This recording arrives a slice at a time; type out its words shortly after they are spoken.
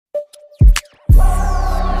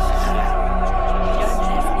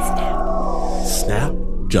Snap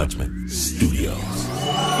Judgment Studios.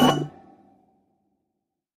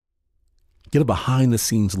 Get a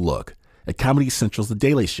behind-the-scenes look at Comedy Central's The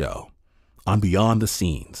Daily Show on Beyond the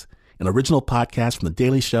Scenes, an original podcast from The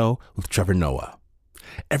Daily Show with Trevor Noah.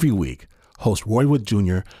 Every week, host Roy Wood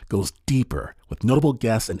Jr. goes deeper with notable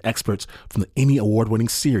guests and experts from the Emmy Award-winning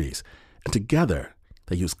series, and together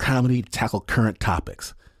they use comedy to tackle current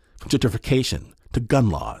topics, from gentrification to gun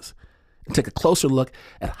laws, and take a closer look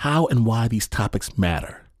at how and why these topics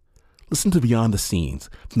matter. Listen to Beyond the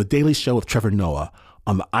Scenes from The Daily Show with Trevor Noah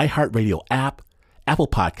on the iHeartRadio app, Apple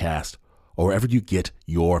Podcast, or wherever you get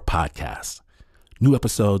your podcasts. New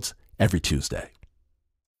episodes every Tuesday.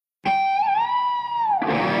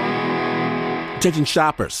 Attention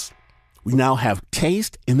shoppers, we now have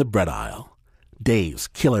taste in the bread aisle. Dave's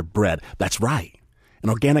Killer Bread, that's right. An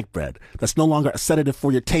organic bread that's no longer a sedative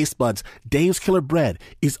for your taste buds. Dave's Killer Bread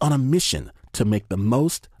is on a mission to make the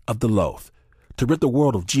most of the loaf, to rid the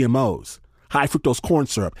world of GMOs, high fructose corn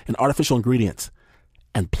syrup, and artificial ingredients,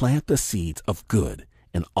 and plant the seeds of good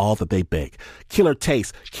in all that they bake. Killer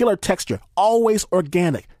taste, killer texture, always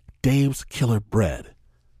organic. Dave's Killer Bread.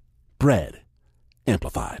 Bread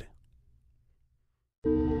amplified.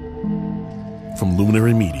 From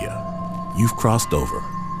Luminary Media, you've crossed over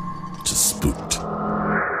to Spooked.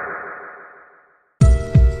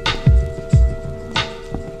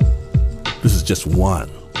 This is just one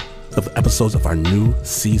of the episodes of our new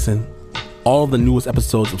season. All of the newest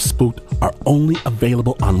episodes of Spooked are only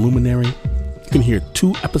available on Luminary. You can hear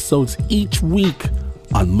 2 episodes each week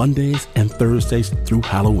on Mondays and Thursdays through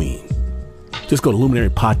Halloween. Just go to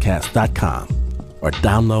luminarypodcast.com or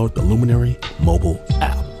download the Luminary mobile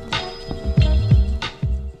app.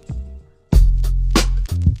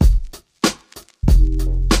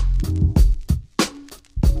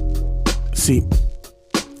 See,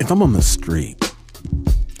 if I'm on the street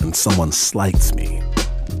and someone slights me,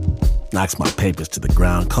 knocks my papers to the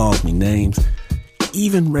ground, calls me names,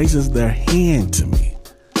 even raises their hand to me,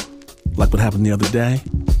 like what happened the other day,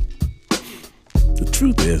 the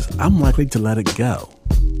truth is I'm likely to let it go.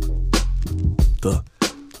 To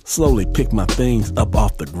slowly pick my things up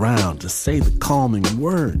off the ground, to say the calming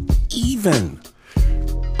word, even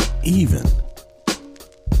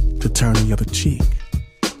to turn the other cheek.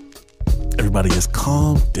 Everybody just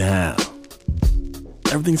calm down.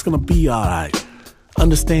 Everything's gonna be all right.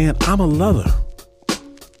 Understand, I'm a lover,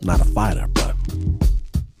 not a fighter,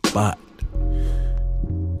 but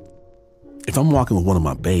if I'm walking with one of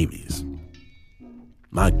my babies,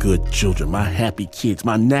 my good children, my happy kids,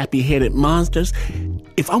 my nappy-headed monsters,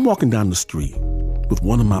 if I'm walking down the street with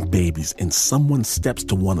one of my babies and someone steps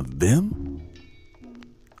to one of them,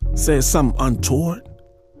 says something untoward,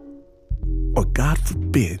 or God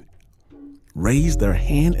forbid, raise their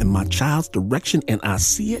hand in my child's direction and I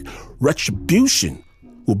see it, retribution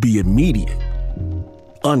will be immediate,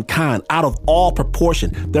 unkind, out of all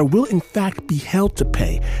proportion. There will in fact be hell to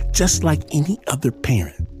pay, just like any other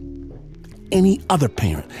parent. Any other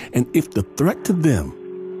parent. And if the threat to them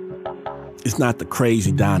is not the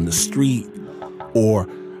crazy down the street or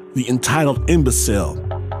the entitled imbecile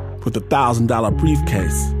with the $1,000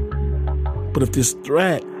 briefcase, but if this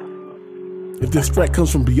threat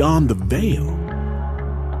comes from beyond the veil,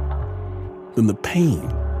 then the pain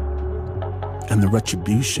and the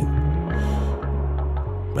retribution,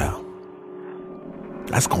 well,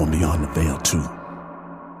 that's going beyond the veil too.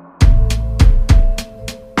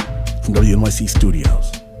 From WNYC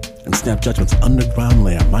Studios and Snap Judgment's underground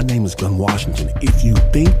lair, my name is Glenn Washington. If you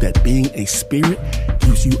think that being a spirit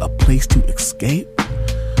gives you a place to escape,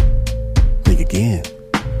 think again.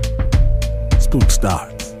 Spook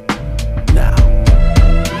starts now.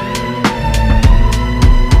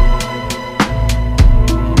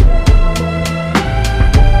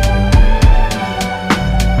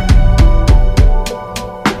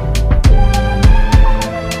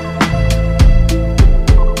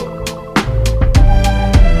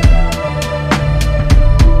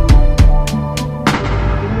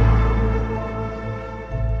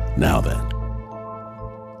 Now then,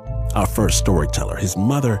 our first storyteller, his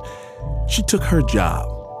mother, she took her job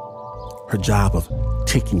of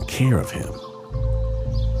taking care of him.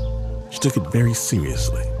 She took it very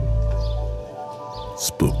seriously.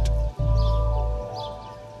 Spooked.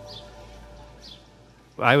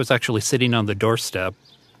 I was actually sitting on the doorstep.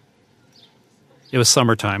 It was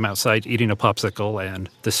summertime outside eating a popsicle, and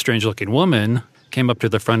this strange-looking woman came up to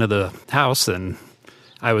the front of the house, and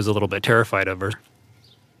I was a little bit terrified of her.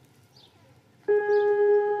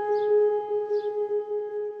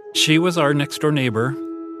 She was our next-door neighbor.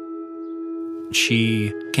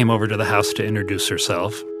 She came over to the house to introduce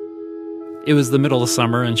herself. It was the middle of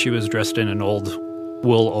summer, and she was dressed in an old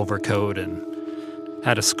wool overcoat and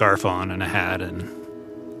had a scarf on and a hat, and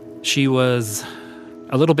she was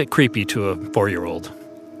a little bit creepy to a 4-year-old.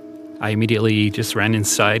 I immediately just ran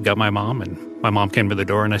inside, got my mom, and my mom came to the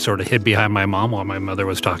door, and I sort of hid behind my mom while my mother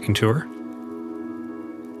was talking to her.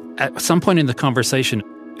 At some point in the conversation,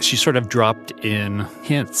 she sort of dropped in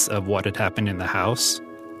hints of what had happened in the house.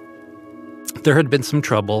 There had been some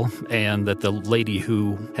trouble, and that the lady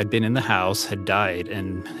who had been in the house had died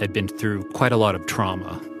and had been through quite a lot of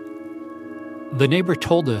trauma. The neighbor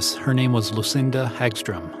told us her name was Lucinda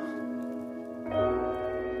Hagstrom.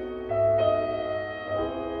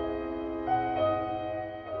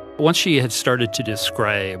 Once she had started to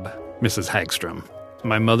describe Mrs. Hagstrom,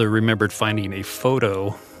 my mother remembered finding a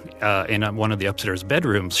photo in one of the upstairs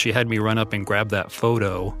bedrooms. She had me run up and grab that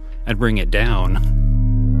photo and bring it down.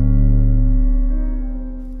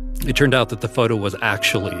 It turned out that the photo was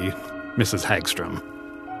actually Mrs. Hagstrom.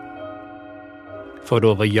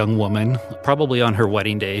 Photo of a young woman, probably on her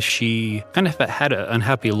wedding day. She kind of had an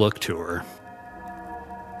unhappy look to her.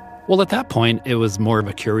 Well, at that point, it was more of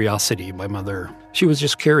a curiosity. My mother, she was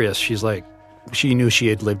just curious. She's like, she knew she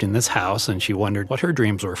had lived in this house, and she wondered what her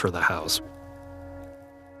dreams were for the house.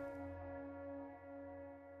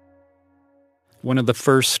 One of the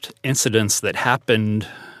first incidents that happened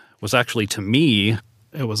was actually to me.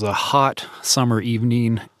 It was a hot summer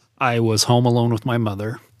evening. I was home alone with my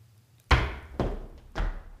mother.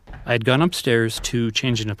 I had gone upstairs to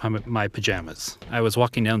change into my pajamas. I was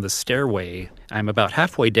walking down the stairway. I'm about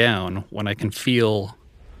halfway down when I can feel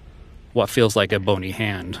what feels like a bony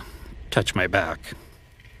hand touch my back.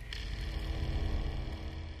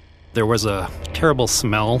 There was a terrible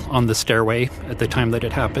smell on the stairway at the time that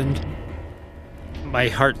it happened. My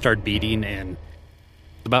heart started beating, and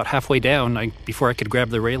about halfway down, before I could grab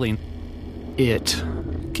the railing, it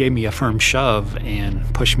gave me a firm shove and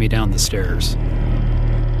pushed me down the stairs.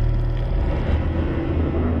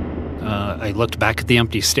 I looked back at the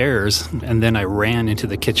empty stairs, and then I ran into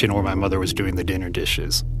the kitchen where my mother was doing the dinner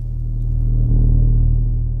dishes.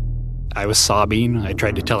 I was sobbing. I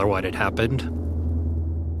tried to tell her what had happened.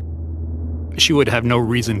 She would have no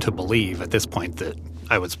reason to believe at this point that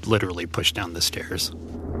I was literally pushed down the stairs.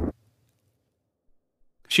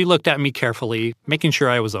 She looked at me carefully, making sure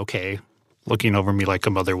I was okay, looking over me like a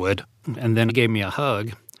mother would, and then gave me a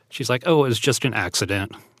hug. She's like, "Oh, it was just an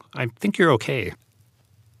accident. I think you're okay."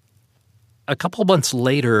 A couple months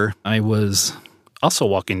later, I was also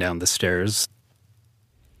walking down the stairs.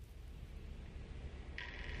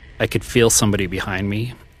 I could feel somebody behind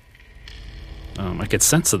me. I could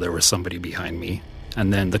sense that there was somebody behind me,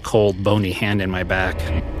 and then the cold, bony hand in my back.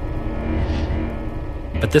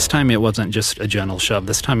 But this time it wasn't just a gentle shove.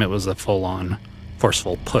 This time it was a full-on,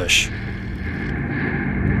 forceful push.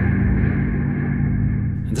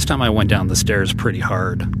 And this time I went down the stairs pretty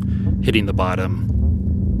hard, hitting the bottom.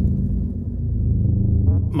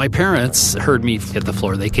 My parents heard me hit the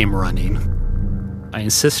floor. They came running. I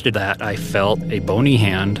insisted that I felt a bony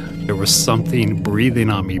hand. There was something breathing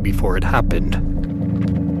on me before it happened.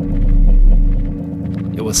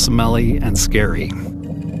 It was smelly and scary.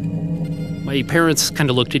 My parents kind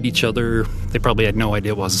of looked at each other. They probably had no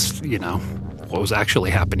idea what was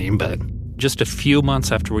actually happening, but just a few months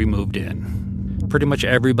after we moved in, pretty much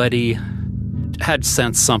everybody had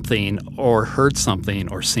sensed something or heard something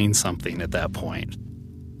or seen something at that point.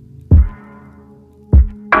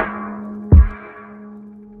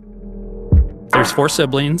 There's 4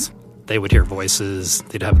 siblings. They would hear voices,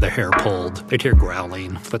 they'd have their hair pulled, they'd hear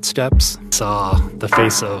growling, footsteps. Saw the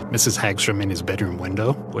face of Mrs. Hagstrom in his bedroom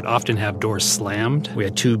window. Would often have doors slammed. We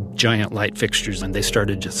had 2 giant light fixtures, and they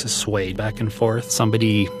started just to sway back and forth.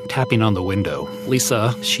 Somebody tapping on the window.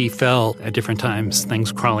 Lisa, she felt at different times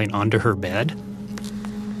things crawling onto her bed.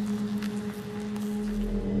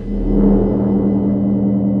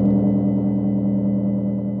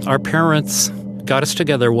 Our parents got us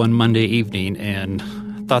together one Monday evening and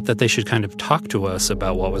thought that they should kind of talk to us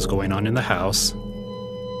about what was going on in the house.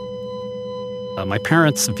 My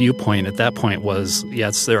parents' viewpoint at that point was,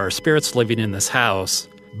 yes, there are spirits living in this house,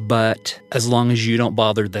 but as long as you don't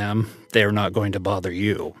bother them, they're not going to bother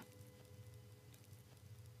you.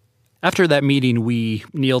 After that meeting, we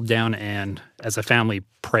kneeled down and, as a family,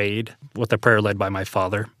 prayed with a prayer led by my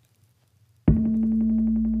father.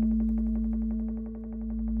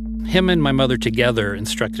 Him and my mother together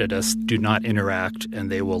instructed us, do not interact and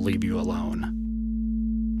they will leave you alone,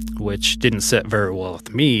 which didn't sit very well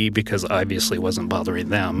with me because obviously wasn't bothering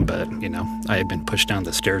them, but, I had been pushed down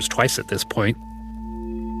the stairs twice at this point.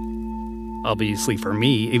 Obviously, for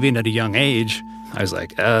me, even at a young age, I was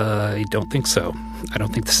like, I don't think so. I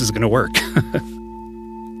don't think this is going to work.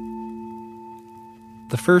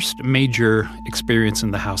 The first major experience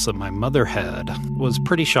in the house that my mother had was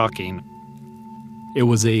pretty shocking. It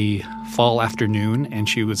was a fall afternoon, and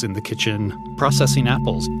she was in the kitchen processing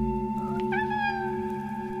apples.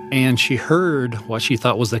 And she heard what she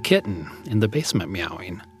thought was a kitten in the basement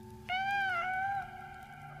meowing.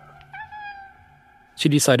 She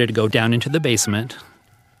decided to go down into the basement.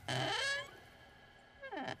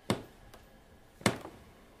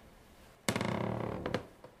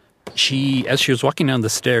 As she was walking down the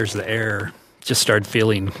stairs, the air just started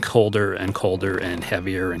feeling colder and colder and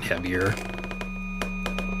heavier and heavier.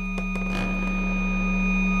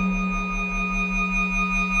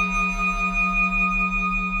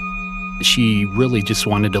 She really just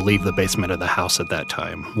wanted to leave the basement of the house at that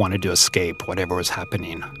time, wanted to escape whatever was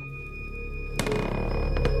happening.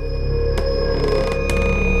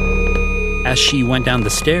 As she went down the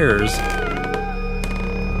stairs,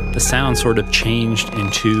 the sound sort of changed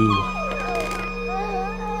into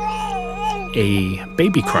a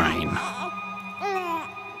baby crying.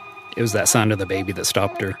 It was that sound of the baby that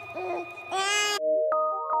stopped her.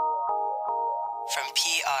 From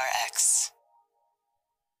PRX.